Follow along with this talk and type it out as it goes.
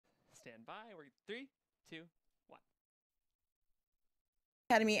Stand by. We're 3, 2, 1.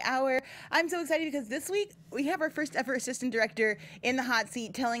 Academy Hour. I'm so excited because this week we have our first ever assistant director in the hot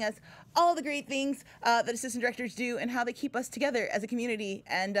seat telling us all the great things that assistant directors do and how they keep us together as a community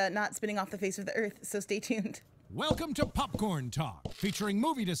and not spinning off the face of the earth. So stay tuned. Welcome to Popcorn Talk, featuring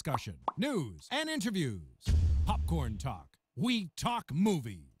movie discussion, news, and interviews. Popcorn Talk. We talk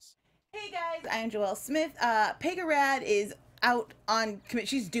movies. Hey guys, I am Joelle Smith. Pega Rad is out on commit.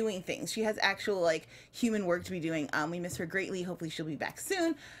 She's doing things. She has actual like human work to be doing. We miss her greatly. Hopefully she'll be back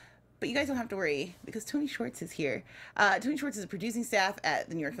soon. But you guys don't have to worry because Tony Schwartz is here. Tony Schwartz is a producing staff at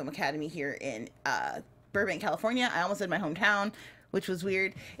the New York Film Academy here in Burbank, California. I almost said my hometown, which was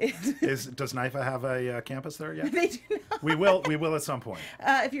weird. Does NYFA have a campus there yet? They do not. We will at some point.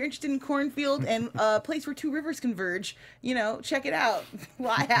 If you're interested in cornfield and a place where two rivers converge, you know, check it out. A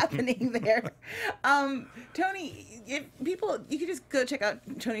lot happening there. Tony, if people, you can just go check out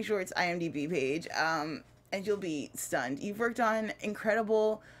Tony Schwartz's IMDb page, and you'll be stunned. You've worked on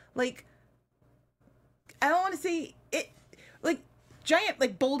incredible, like, I don't want to say it, like, giant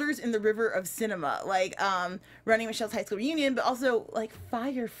like boulders in the river of cinema, like running Michelle's high school reunion, but also like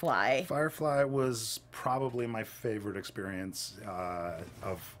Firefly. Firefly was probably my favorite experience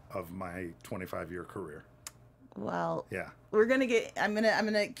of my 25-year career. Well, yeah, we're gonna get. I'm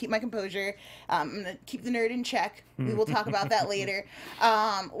gonna keep my composure. I'm gonna keep the nerd in check. We will talk about that later.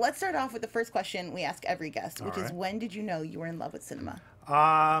 Let's start off with the first question we ask every guest, which is, when did you know you were in love with cinema?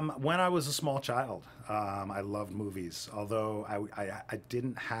 When I was a small child. I loved movies, although I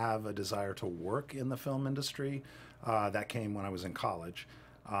didn't have a desire to work in the film industry. That came when I was in college.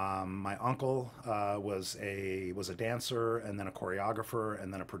 My uncle was a dancer and then a choreographer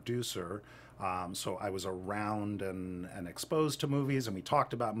and then a producer. So I was around and exposed to movies, and we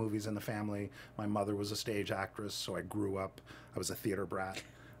talked about movies in the family. My mother was a stage actress, so I grew up, I was a theater brat.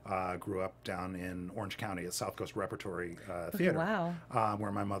 Grew up down in Orange County at South Coast Repertory Theater, wow.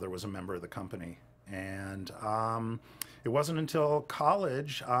 Where my mother was a member of the company. And it wasn't until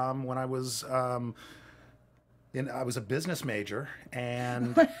college when I was a business major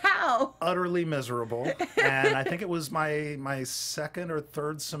and wow. utterly miserable. And I think it was my second or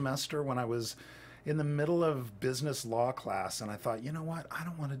third semester when I was in the middle of business law class, and I thought, you know what, I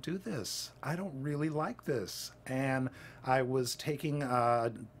don't want to do this. I don't really like this. And I was taking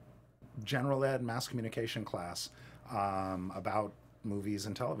a general ed mass communication class about movies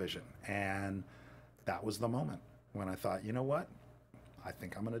and television. And that was the moment when I thought, you know what, I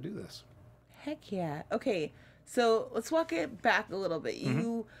think I'm going to do this. Heck yeah. Okay, so let's walk it back a little bit.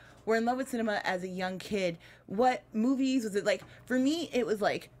 You were in love with cinema as a young kid. What movies was it like? For me, it was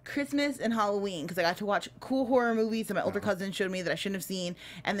like Christmas and Halloween, because I got to watch cool horror movies that my older cousin showed me that I shouldn't have seen.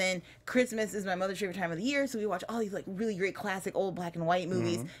 And then Christmas is my mother's favorite time of the year, so we watch all these like really great classic old black and white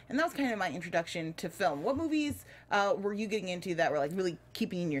movies. And that was kind of my introduction to film. What movies were you getting into that were like really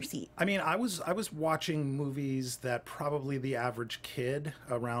keeping you in your seat? I mean, I was watching movies that probably the average kid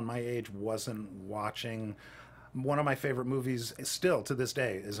around my age wasn't watching. One of my favorite movies, still to this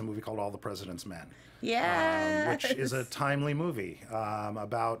day, is a movie called All the President's Men. Yeah, which is a timely movie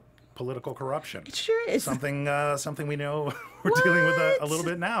about political corruption. It sure is. Something we know we're dealing with a little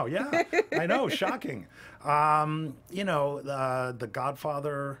bit now. Yeah, I know, shocking. You know, The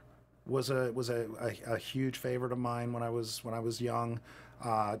Godfather was a huge favorite of mine when I was young.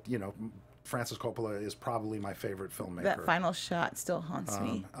 You know, Francis Coppola is probably my favorite filmmaker. That final shot still haunts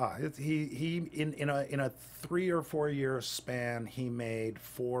me. He in a 3 or 4 year span, he made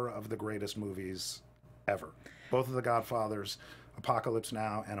 4 of the greatest movies ever. Both of The Godfathers, Apocalypse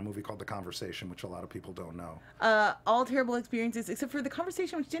Now, and a movie called The Conversation, which a lot of people don't know. All terrible experiences, except for The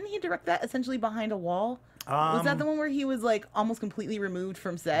Conversation, which didn't he direct that essentially behind a wall? Was that the one where he was like almost completely removed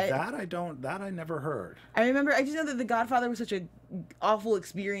from set? That I never heard. I remember, I just know that The Godfather was such a awful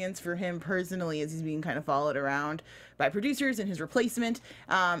experience for him personally, as he's being kind of followed around by producers and his replacement.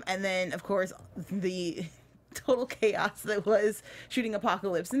 And then, of course, the total chaos that was shooting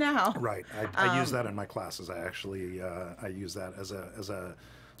Apocalypse Now. Right. I use that in my classes. I actually I use that as a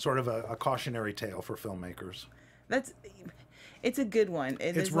sort of a cautionary tale for filmmakers. It's a good one.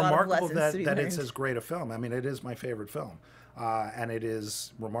 It's remarkable that it's as great a film. I mean, it is my favorite film. And it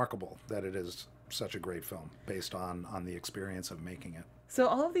is remarkable that it is such a great film based on the experience of making it. So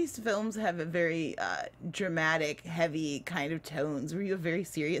all of these films have a very dramatic, heavy kind of tones. Were you a very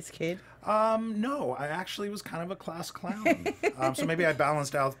serious kid? No, I actually was kind of a class clown. So maybe I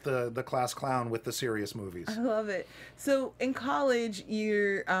balanced out the class clown with the serious movies. I love it. So in college,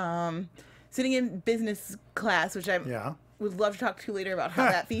 you're sitting in business class, which I would love to talk to you later about how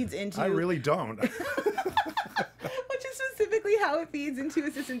that feeds into. I really don't. Which specifically how it feeds into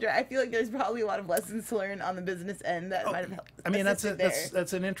assistant director? I feel like there's probably a lot of lessons to learn on the business end that might have helped. I mean, that's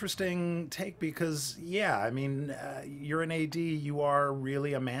an interesting take because, yeah, I mean, you're an AD, you are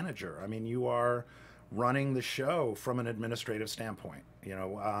really a manager. I mean, you are running the show from an administrative standpoint. You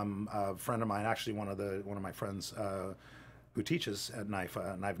know, a friend of mine, actually one of my friends who teaches at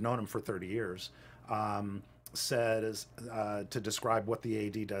NYFA, and I've known him for 30 years, said to describe what the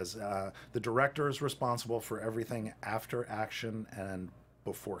AD does, the director is responsible for everything after action and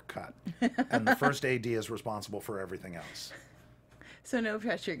before cut, and the first AD is responsible for everything else. So no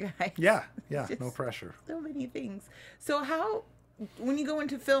pressure, guys. Yeah, no pressure. So many things. So how, when you go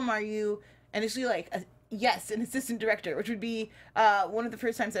into film, are you initially like, yes, an assistant director, which would be one of the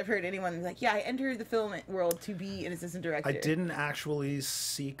first times I've heard anyone like, yeah, I entered the film world to be an assistant director. I didn't actually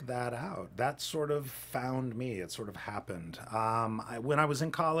seek that out. That sort of found me. It sort of happened. When I was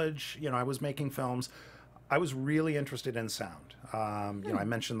in college, you know, I was making films. I was really interested in sound. You know, I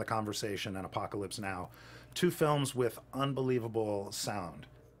mentioned The Conversation and Apocalypse Now, two films with unbelievable sound.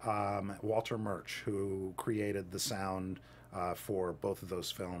 Walter Murch, who created the sound for both of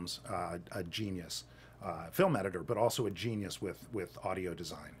those films, a genius. Film editor, but also a genius with audio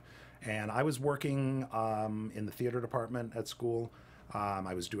design. And I was working in the theater department at school.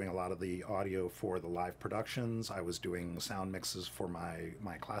 I was doing a lot of the audio for the live productions. I was doing sound mixes for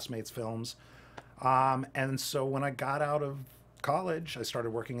my classmates' films. And so when I got out of college, I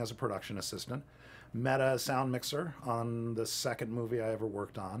started working as a production assistant, met a sound mixer on the second movie I ever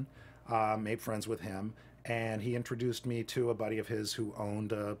worked on, made friends with him, and he introduced me to a buddy of his who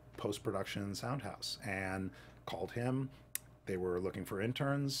owned a post-production sound house, and called him. They were looking for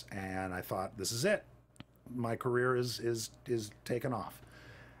interns, and I thought, this is it. My career is taken off.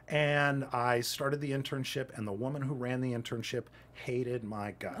 And I started the internship, and the woman who ran the internship hated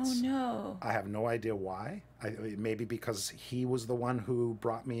my guts. Oh, no. I have no idea why. Maybe because he was the one who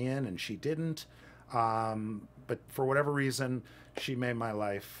brought me in and she didn't. But for whatever reason, she made my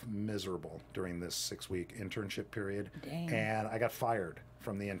life miserable during this 6-week internship period. Dang. And I got fired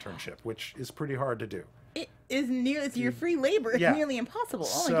from the internship, which is pretty hard to do. It is nearly, it's your free labor. It's nearly impossible.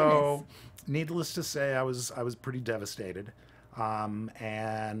 Oh, my goodness. Needless to say, I was pretty devastated.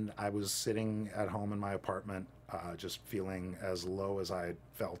 And I was sitting at home in my apartment, just feeling as low as I had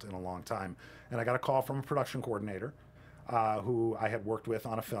felt in a long time. And I got a call from a production coordinator who I had worked with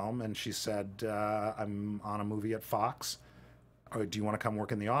on a film, and she said, I'm on a movie at Fox. Do you want to come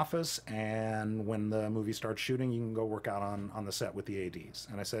work in the office? And when the movie starts shooting, you can go work out on the set with the ADs.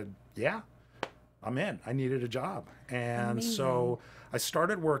 And I said, yeah, I'm in. I needed a job. And Amazing. So I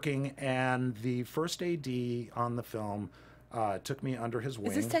started working, and the first AD on the film took me under his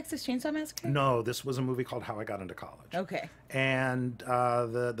wing. Is this Texas Chainsaw Massacre? No, this was a movie called How I Got Into College. Okay. And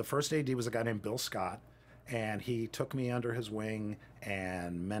the first AD was a guy named Bill Scott, and he took me under his wing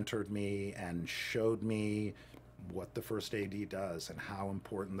and mentored me and showed me what the first AD does and how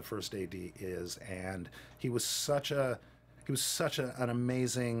important the first AD is. And he was such an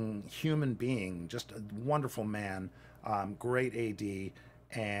amazing human being, just a wonderful man, great AD.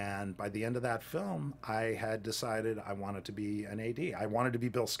 And by the end of that film, I had decided I wanted to be an AD. I wanted to be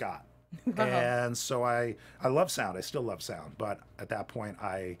Bill Scott. Wow. And so I love sound. I still love sound. But at that point,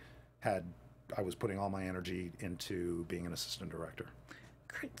 I was putting all my energy into being an assistant director.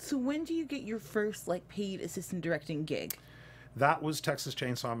 So when do you get your first like paid assistant directing gig? That was Texas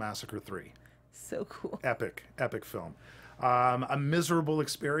Chainsaw Massacre 3. So cool. Epic film. A miserable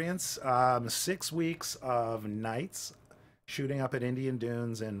experience. 6 weeks of nights shooting up at Indian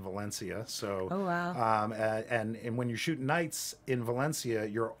Dunes in Valencia. So, oh wow. And when you shoot nights in Valencia,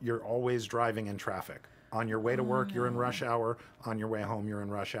 you're always driving in traffic. On your way to work, you're in rush hour. On your way home, you're in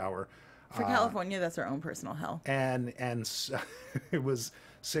rush hour. For California, that's our own personal hell. And so it was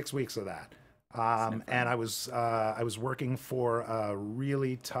 6 weeks of that. And I was working for a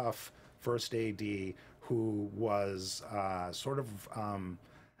really tough first AD who was sort of,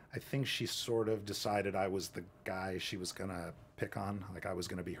 I think she sort of decided I was the guy she was gonna pick on, like I was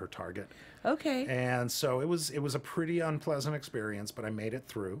gonna be her target. Okay. And so it was a pretty unpleasant experience, but I made it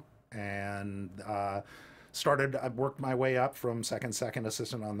through, and I worked my way up from second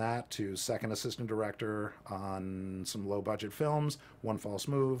assistant on that to second assistant director on some low budget films, One False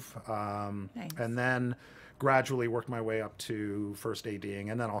Move, Nice. and then gradually worked my way up to first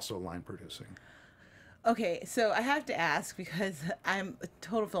ADing and then also line producing. Okay, so I have to ask because I'm a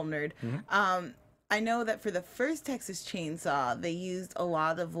total film nerd. Mm-hmm. I know that for the first Texas Chainsaw, they used a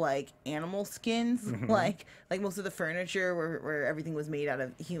lot of like animal skins, Mm-hmm. like most of the furniture where everything was made out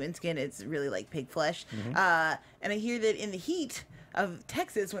of human skin. It's really like pig flesh. Mm-hmm. And I hear that in the heat, of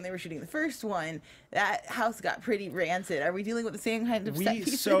Texas when they were shooting the first one. That house got pretty rancid. Are we dealing with the same kind of set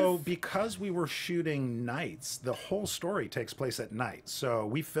pieces? So because we were shooting nights, the whole story takes place at night. So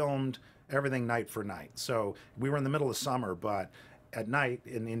we filmed everything night for night. So we were in the middle of summer, but at night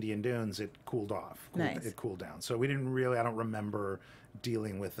in Indian Dunes, it cooled off. Nice. It cooled down. So we didn't really, I don't remember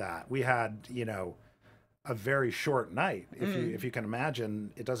dealing with that. We had, you know, a very short night. If you can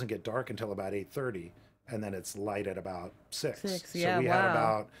imagine, it doesn't get dark until about 8:30. And then it's light at about 6. So yeah, we wow. had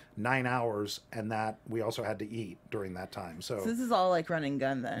about 9 hours, and that we also had to eat during that time. So this is all like run and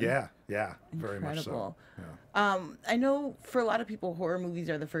gun then. Yeah, very much so. Yeah. I know for a lot of people, horror movies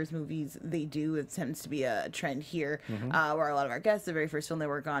are the first movies they do. It tends to be a trend here, where a lot of our guests, the very first film they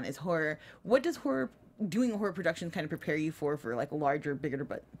work on is horror. What does doing horror productions kind of prepare you for like larger, bigger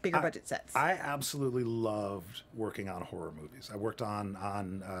budget sets? I absolutely loved working on horror movies. I worked on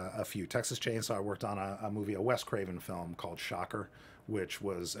a few. Texas Chainsaw, I worked on a movie, a Wes Craven film called Shocker, which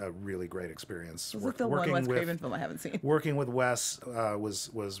was a really great experience. Was it the one Wes Craven film I haven't seen? Working with Wes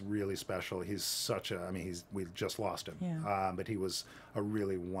was really special. He's such a, I mean, we just lost him, but he was a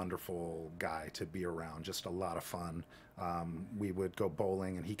really wonderful guy to be around. Just a lot of fun. We would go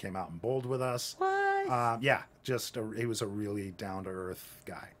bowling, and he came out and bowled with us. What? Yeah, he was a really down-to-earth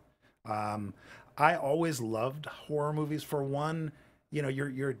guy. I always loved horror movies. For one, you know,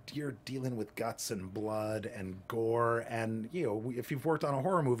 you're dealing with guts and blood and gore, and you know, if you've worked on a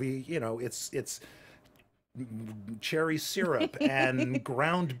horror movie, you know, it's cherry syrup and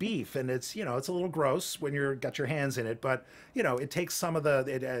ground beef, and it's, you know, it's a little gross when you're got your hands in it, but you know, it takes some of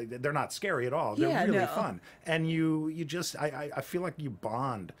they're not scary at all. They're really fun, and you just I feel like you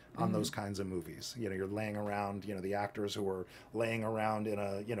bond on those kinds of movies. You know, you're laying around, you know, the actors who are laying around in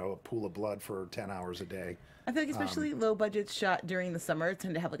a pool of blood for 10 hours a day. I feel like especially low budgets shot during the summer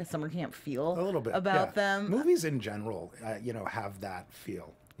tend to have like a summer camp feel A little bit about them. Movies in general, you know, have that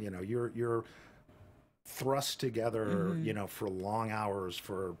feel. You know, you're thrust together, you know, for long hours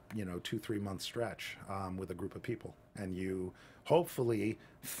for, you know, 2-3 month stretch with a group of people, and you hopefully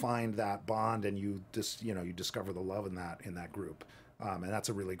find that bond, and you discover the love in that group. And that's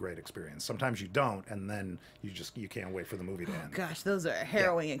a really great experience. Sometimes you don't, and then you can't wait for the movie to end. Gosh, those are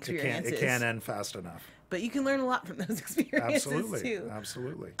harrowing experiences. It can't end fast enough. But you can learn a lot from those experiences too.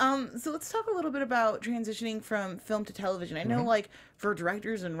 Absolutely. So let's talk a little bit about transitioning from film to television. I know, like, for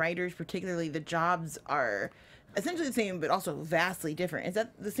directors and writers particularly, the jobs are essentially the same, but also vastly different. Is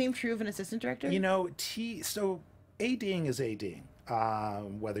that the same true of an assistant director? You know, so ADing is ADing,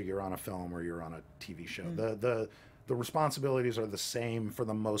 whether you're on a film or you're on a TV show. The responsibilities are the same for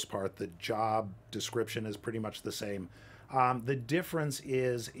the most part. The job description is pretty much the same. The difference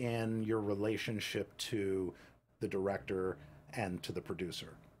is in your relationship to the director and to the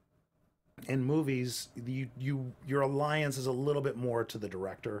producer. In movies, your alliance is a little bit more to the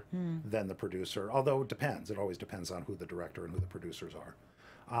director than the producer, although it depends. It always depends on who the director and who the producers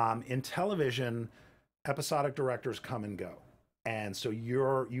are. In television, episodic directors come and go, and so you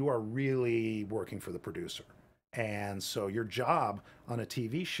are really working for the producer. And so your job on a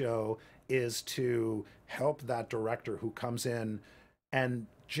TV show is to help that director who comes in and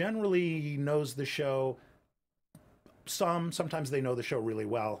generally knows the show. Sometimes they know the show really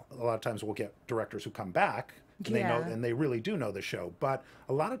well. A lot of times we'll get directors who come back and they know, and they really do know the show. But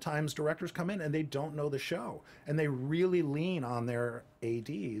a lot of times directors come in and they don't know the show, and they really lean on their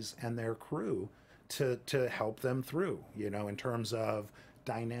ADs and their crew to help them through, you know, in terms of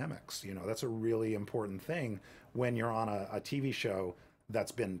dynamics. You know, that's a really important thing when you're on a TV show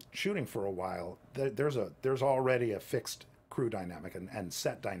that's been shooting for a while. There's already a fixed crew dynamic and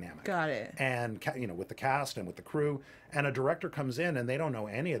set dynamic. Got it. And, you know, with the cast and with the crew, and a director comes in and they don't know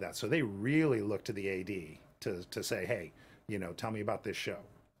any of that, so they really look to the AD to say, hey, you know, tell me about this show.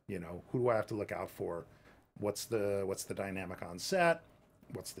 You know, who do I have to look out for? What's the dynamic on set?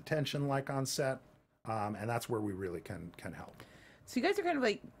 What's the tension like on set? And that's where we really can help. So you guys are kind of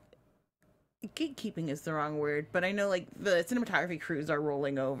like, gatekeeping is the wrong word, but I know like the cinematography crews are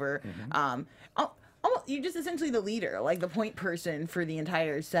rolling over. You're just essentially the leader, like the point person for the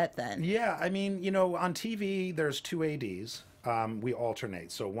entire set then. Yeah, I mean, you know, on TV, there's 2 ADs. We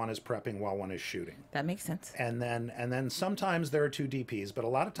alternate, so one is prepping while one is shooting. That makes sense. And then sometimes there are 2 DPs, but a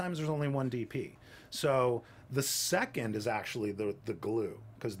lot of times there's only 1 DP. So the second is actually the glue,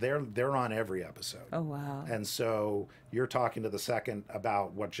 because they're on every episode. Oh, wow. And so you're talking to the second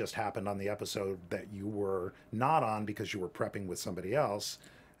about what just happened on the episode that you were not on because you were prepping with somebody else.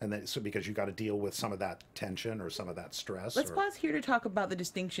 And then, so because you got to deal with some of that tension or some of that stress. Let's pause here to talk about the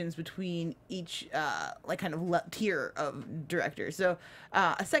distinctions between each like kind of tier of directors. So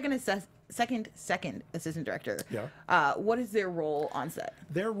a second assistant director. Yeah. What is their role on set?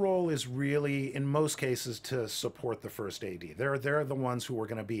 Their role is really, in most cases, to support the first AD. They're the ones who are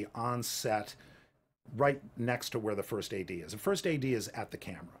going to be on set right next to where the first AD is. The first AD is at the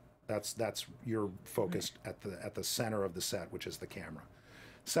camera. That's you're focused at the center of the set, which is the camera.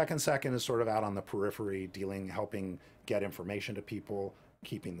 Second is sort of out on the periphery, helping get information to people,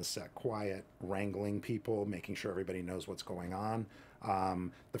 keeping the set quiet, wrangling people, making sure everybody knows what's going on.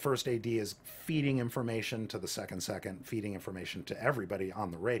 The first AD is feeding information to the second, feeding information to everybody on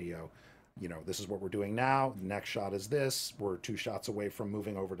the radio. You know, this is what we're doing now. The next shot is this. We're 2 shots away from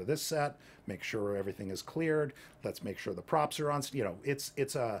moving over to this set. Make sure everything is cleared. Let's make sure the props are on. You know,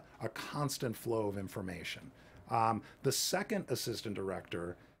 it's a constant flow of information. The second assistant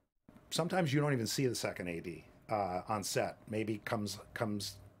director, sometimes you don't even see the second AD on set. Maybe comes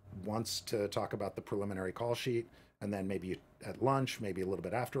once to talk about the preliminary call sheet, and then maybe at lunch, maybe a little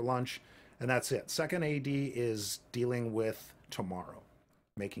bit after lunch, and that's it. Second AD is dealing with tomorrow,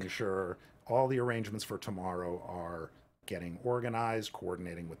 making sure all the arrangements for tomorrow are getting organized,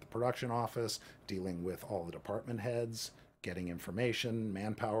 coordinating with the production office, dealing with all the department heads, getting information,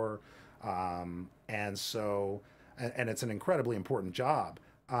 manpower. And so, and it's an incredibly important job,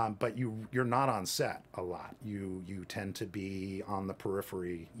 but you're not on set a lot. You tend to be on the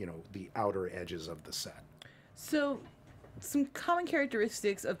periphery, you know, the outer edges of the set. So, some common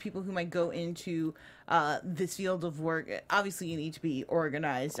characteristics of people who might go into this field of work. Obviously, you need to be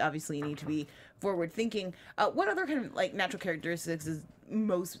organized. Obviously, you need to be forward thinking. What other kind of like natural characteristics does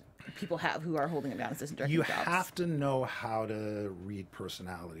most people have who are holding down assistant director jobs? You have to know how to read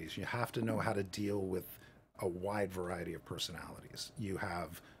personalities. You have to know how to deal with a wide variety of personalities. You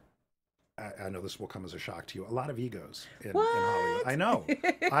have, I know this will come as a shock to you, a lot of egos in Hollywood. I know.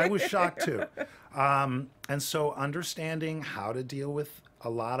 I was shocked too. And so understanding how to deal with a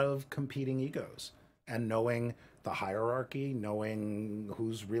lot of competing egos and knowing the hierarchy, knowing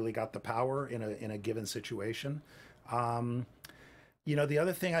who's really got the power in a given situation. You know, the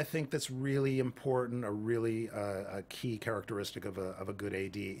other thing I think that's really important, a key characteristic of a good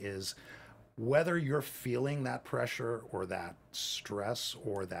AD is whether you're feeling that pressure or that stress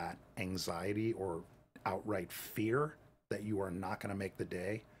or that anxiety or outright fear that you are not going to make the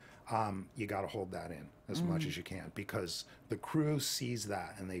day, you got to hold that in as much as you can, because the crew sees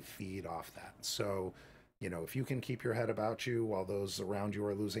that and they feed off that. So, you know, if you can keep your head about you while those around you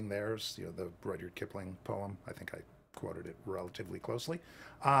are losing theirs, you know, the Rudyard Kipling poem, I think I quoted it relatively closely.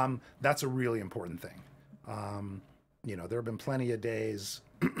 That's a really important thing. You know, there have been plenty of days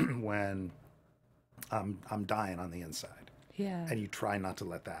when I'm dying on the inside. Yeah. And you try not to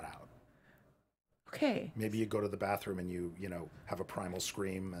let that out. Okay. Maybe you go to the bathroom and you know, have a primal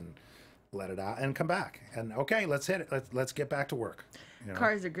scream and let it out and come back. And okay, let's hit it. Let's get back to work. You know?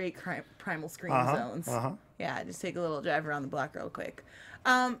 Cars are great primal scream zones. Yeah, just take a little drive around the block real quick.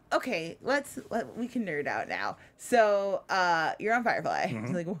 Okay, we can nerd out now. So, you're on Firefly.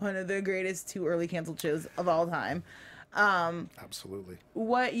 It's like one of the greatest 2 early canceled shows of all time. Absolutely.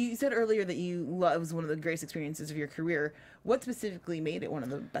 What you said earlier that you loved was one of the greatest experiences of your career. What specifically made it one of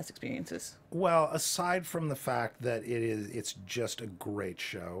the best experiences? Well, aside from the fact that it's just a great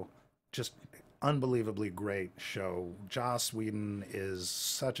show, just unbelievably great show. Joss Whedon is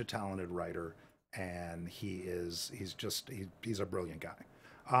such a talented writer, and he's a brilliant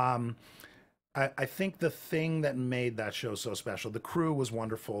guy. I think the thing that made that show so special, the crew was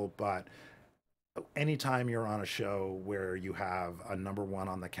wonderful, but anytime you're on a show where you have a #1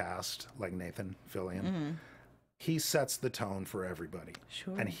 on the cast, like Nathan Fillion, he sets the tone for everybody.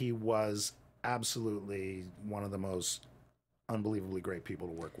 Sure. And he was absolutely one of the most unbelievably great people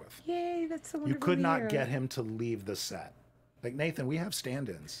to work with. Yay, that's so wonderful. You could not get him to leave the set. Like, Nathan, we have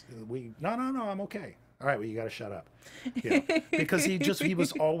stand-ins. No, I'm okay. All right, well, you got to shut up. You know, because he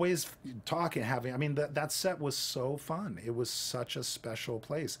was always talking, that set was so fun. It was such a special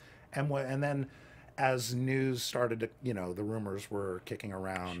place. And then as news started to, you know, the rumors were kicking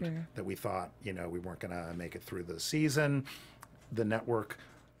around that we thought, you know, we weren't going to make it through the season. The network,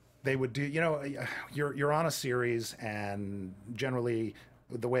 they would do, you know, you're on a series, and generally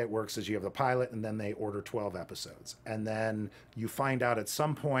the way it works is you have the pilot and then they order 12 episodes. And then you find out at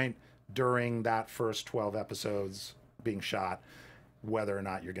some point during that first 12 episodes being shot whether or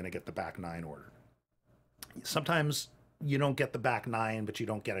not you're going to get the back 9 ordered. Sometimes you don't get the back 9, but you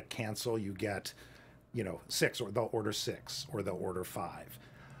don't get a cancel. You get, you know, 6, or they'll order 6, or they'll order 5.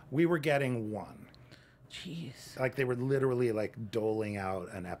 We were getting 1. Jeez. Like they were literally like doling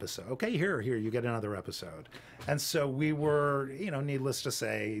out an episode. Okay, here, you get another episode. And so we were, needless to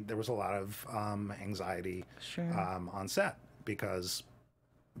say, there was a lot of anxiety on set because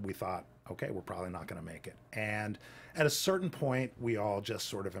we thought, okay, we're probably not going to make it. And at a certain point, we all just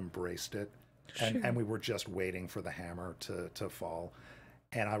sort of embraced it. And we were just waiting for the hammer to fall.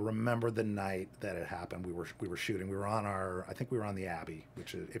 And I remember the night that it happened. We were shooting. We were on I think we were on the Abbey,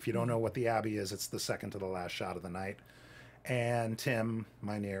 which is, if you don't know what the Abbey is, it's the second to the last shot of the night. And Tim,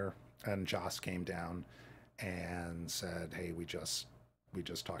 Minear, and Joss came down and said, "Hey, we just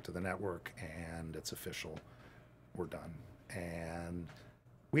talked to the network, and it's official. We're done." And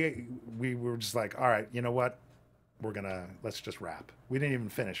we were just like, "All right, you know what? Let's just wrap." We didn't even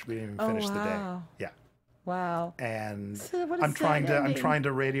finish. We didn't even finish the day. Yeah. Wow. And So what a I'm trying sad to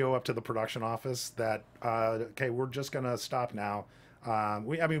ending. radio up to the production office that okay, we're just gonna stop now.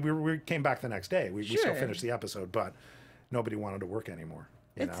 We came back the next day. We still Sure. finished the episode, but nobody wanted to work anymore.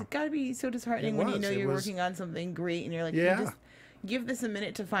 It's got to be so disheartening It when you was. know It you're was- working on something great and you're like, Yeah. you just give this a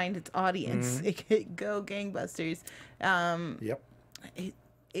minute to find its audience. It could go gangbusters. Yep. It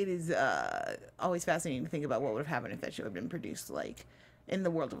is always fascinating to think about what would have happened if that show had been produced like in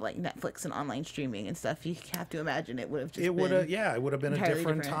the world of like Netflix and online streaming and stuff. You have to imagine it would have just It would have, it would have been a entirely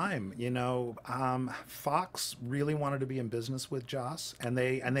different different. time. Fox really wanted to be in business with Joss, and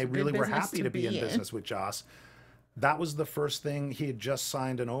they really were business happy to to be in be in. business with Joss. That was the first thing. He had just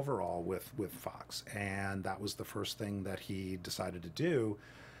signed an overall with Fox, and that was the first thing that he decided to do.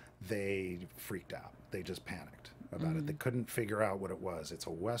 They freaked out. They just panicked about it. They couldn't figure out what it was. It's a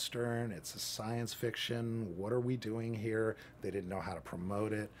Western. It's a science fiction. What are we doing here? They didn't know how to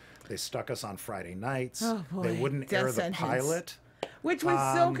promote it. They stuck us on Friday nights. Oh, boy. They wouldn't Death air the sentence. pilot. which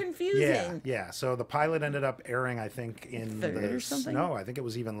was so confusing. Yeah. So the pilot ended up airing, I think, in Third the or something? No, I think it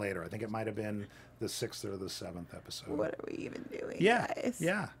was even later. I think it might have been the 6th or the 7th episode. What are we even doing, Yeah, guys?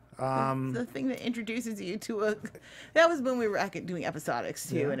 yeah. The thing that introduces you to a... That was when we were doing episodics,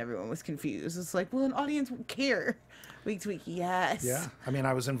 too, Yeah. and everyone was confused. It's like, well, an audience won't care. Week to week, yes. Yeah, I mean,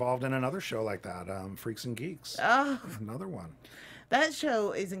 I was involved in another show like that, Freaks and Geeks. Oh, Another one. that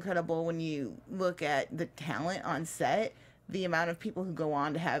show is incredible when you look at the talent on set, the amount of people who go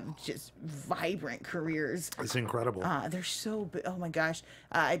on to have just vibrant careers. It's incredible. They're so oh my gosh.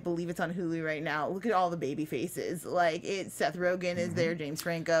 I believe it's on Hulu right now. Look at all the baby faces. Like, it's Seth Rogen is there, James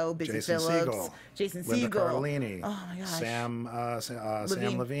Franco, Busy Jason Phillips, Segel, Jason Linda Segel. Cardellini, Oh my gosh.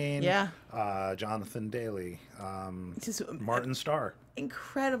 Sam Levine, Yeah. Jonathan Daly, It's just Martin Starr,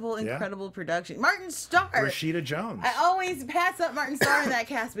 incredible production. Martin Starr. Rashida Jones. I always pass up Martin Starr in that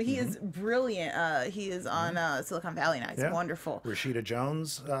cast, but he is brilliant. He is on Silicon Valley now. He's Yeah. wonderful. Rashida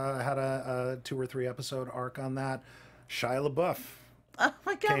Jones had a 2 or 3 episode arc on that. Shia LaBeouf Oh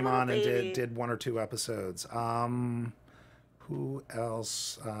my god, came what a on and baby. did 1 or 2 episodes. Who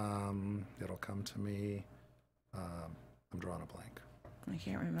else? It'll come to me. I'm drawing a blank. I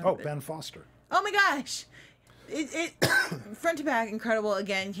can't remember. Oh, Ben Foster. Oh my gosh. It front to back incredible.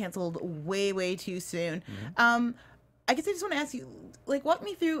 Again, canceled way too soon. I guess I just want to ask you, like, walk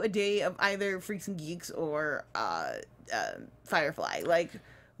me through a day of either Freaks and Geeks or Firefly. Like,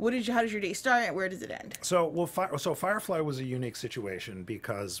 how does your day start and where does it end? So Firefly was a unique situation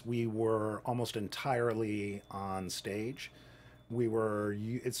because we were almost entirely on stage. We were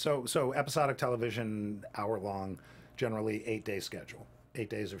so episodic television, hour long, generally 8-day schedule, 8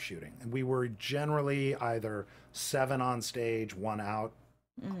 days of shooting, and we were generally either 7 on stage, 1 out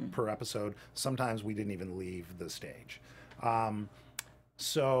per episode. Sometimes we didn't even leave the stage.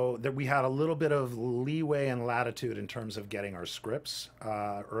 So that we had a little bit of leeway and latitude in terms of getting our scripts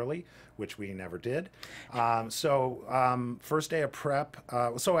early, which we never did. First day of prep,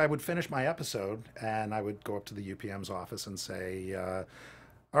 so I would finish my episode and I would go up to the UPM's office and say,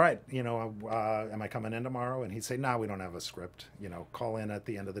 all right, am I coming in tomorrow? And he'd say, no, we don't have a script. Call in at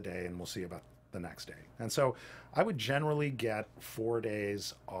the end of the day and we'll see about the next day. And so I would generally get 4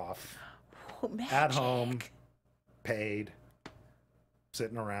 days off at home, paid,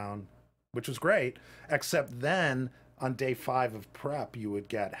 sitting around, which was great, except then on day 5 of prep, you would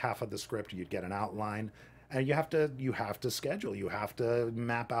get half of the script, you'd get an outline, and you have to schedule, you have to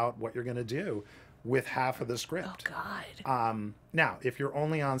map out what you're going to do with half of the script. Oh God. Now, if you're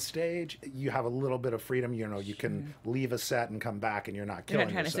only on stage, you have a little bit of freedom. You can leave a set and come back, and you're not You're killing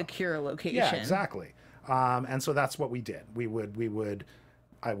not trying yourself. to secure a location. Yeah, exactly. And so that's what we did.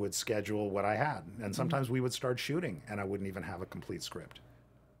 I would schedule what I had, and sometimes we would start shooting, and I wouldn't even have a complete script.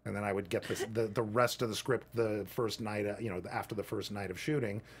 And then I would get the rest of the script the first night, after the first night of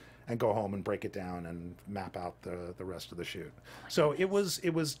shooting, and go home and break it down and map out the rest of the shoot. So it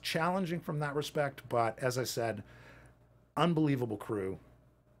was challenging from that respect, but as I said, unbelievable crew,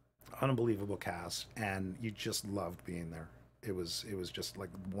 unbelievable cast, and you just loved being there. It was just like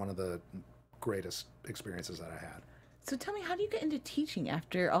one of the greatest experiences that I had. So tell me, how do you get into teaching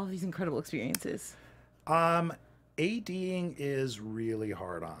after all of these incredible experiences? ADing is really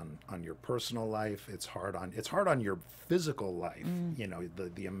hard on your personal life. It's hard on your physical life. You know,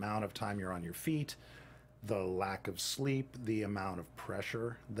 the amount of time you're on your feet, the lack of sleep, the amount of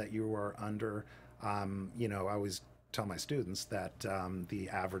pressure that you are under. You know, I always tell my students that the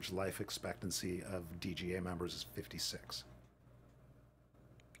average life expectancy of DGA members is 56.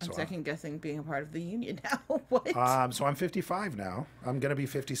 I'm second guessing being a part of the union now. What? So I'm 55 now. I'm gonna be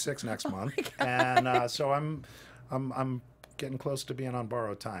 56 next month, my God. and so I'm getting close to being on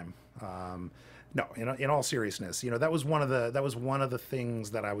borrowed time. No, in all seriousness, you know, that was one of the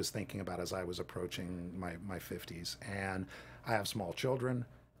things that I was thinking about as I was approaching my 50s. And I have small children,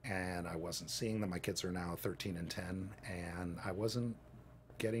 and I wasn't seeing them. My kids are now 13 and 10, and I wasn't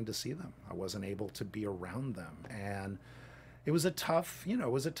getting to see them. I wasn't able to be around them, and it was a tough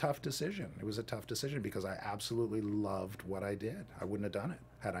decision. It was a tough decision because I absolutely loved what I did. I wouldn't have done it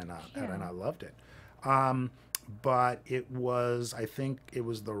had I not loved it. But I think it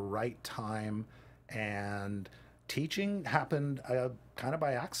was the right time, and teaching happened kind of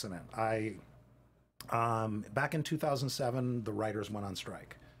by accident. Back in 2007, the writers went on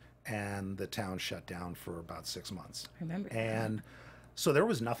strike, and the town shut down for about 6 months. I remember. And so there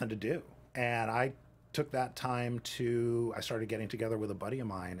was nothing to do, and I took that time I started getting together with a buddy of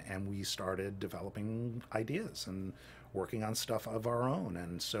mine, and we started developing ideas and working on stuff of our own.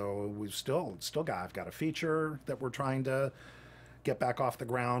 And so we've I've got a feature that we're trying to get back off the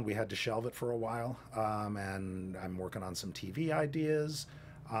ground. We had to shelve it for a while, and I'm working on some TV ideas.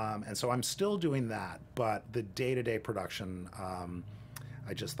 And so I'm still doing that, but the day-to-day production,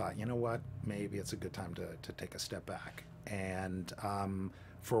 I just thought, you know what, maybe it's a good time to take a step back. And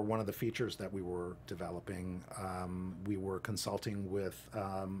for one of the features that we were developing, we were consulting with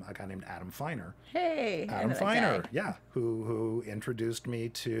a guy named Adam Feiner. Hey, Adam Feiner, yeah, who introduced me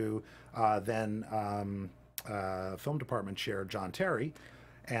to then film department chair John Terry,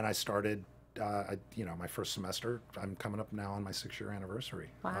 and I started, my first semester. I'm coming up now on my 6-year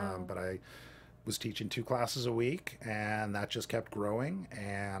anniversary. Wow. But I was teaching 2 classes a week, and that just kept growing,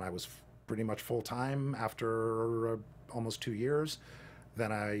 and I was pretty much full time after almost 2 years.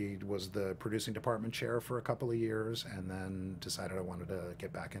 Then I was the producing department chair for a couple of years, and then decided I wanted to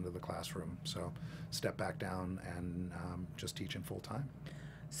get back into the classroom. So stepped back down and just teaching full time.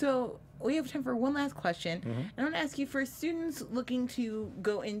 So we have time for one last question. I want to ask you, for students looking to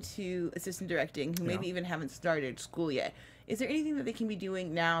go into assistant directing who maybe even haven't started school yet, is there anything that they can be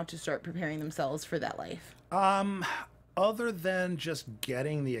doing now to start preparing themselves for that life? Other than just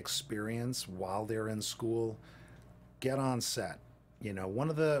getting the experience while they're in school, get on set. You know, one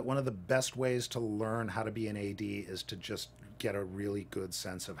of the best ways to learn how to be an AD is to just get a really good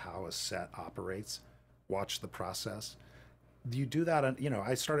sense of how a set operates. Watch the process. You do that,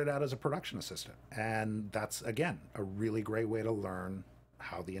 I started out as a production assistant, and that's, again, a really great way to learn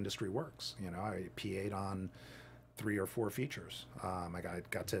how the industry works. You know, I PA'd on 3 or 4 features. I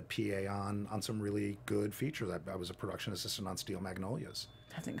got to PA on some really good features. I was a production assistant on Steel Magnolias.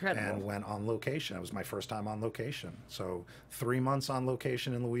 That's incredible. And went on location. It was my first time on location. So 3 months on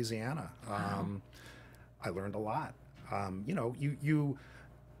location in Louisiana. Wow. I learned a lot. You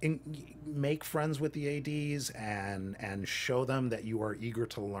make friends with the ADs and show them that you are eager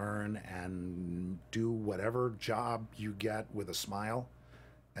to learn, and do whatever job you get with a smile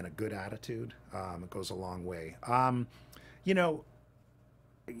and a good attitude. It goes a long way.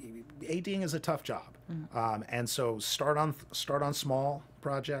 ADing is a tough job, and so start on small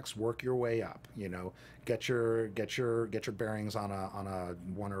projects, work your way up. You know, get your bearings on a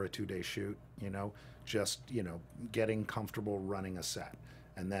 1 or a 2 day shoot. You know, just getting comfortable running a set,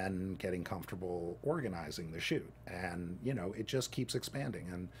 and then getting comfortable organizing the shoot, and it just keeps expanding.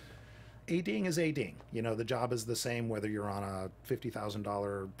 And ADing is ADing. You know, the job is the same whether you're on a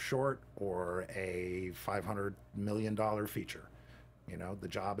 $50,000 short or a $500 million feature. You know, the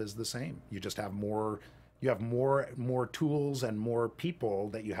job is the same. You just have more tools and more people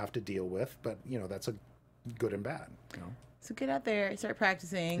that you have to deal with, but that's a good and bad. So get out there, start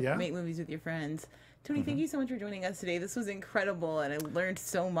practicing, make movies with your friends. Tony, thank you so much for joining us today. This was incredible, and I learned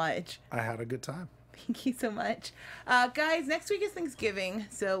so much. I had a good time. Thank you so much. Guys, next week is Thanksgiving,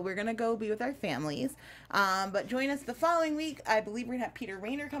 so we're going to go be with our families. But join us the following week. I believe we're going to have Peter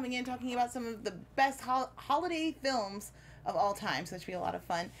Rayner coming in talking about some of the best holiday films of all time, so it should be a lot of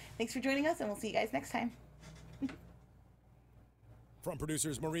fun. Thanks for joining us, and we'll see you guys next time. From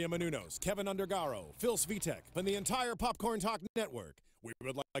producers Maria Menounos, Kevin Undergaro, Phil Svitek, and the entire Popcorn Talk Network, we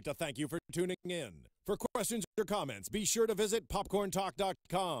would like to thank you for tuning in. For questions or comments, be sure to visit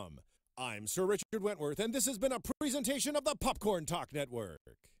popcorntalk.com. I'm Sir Richard Wentworth, and this has been a presentation of the Popcorn Talk Network.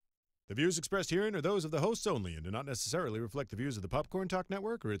 The views expressed herein are those of the hosts only and do not necessarily reflect the views of the Popcorn Talk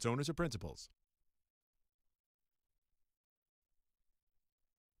Network or its owners or principals.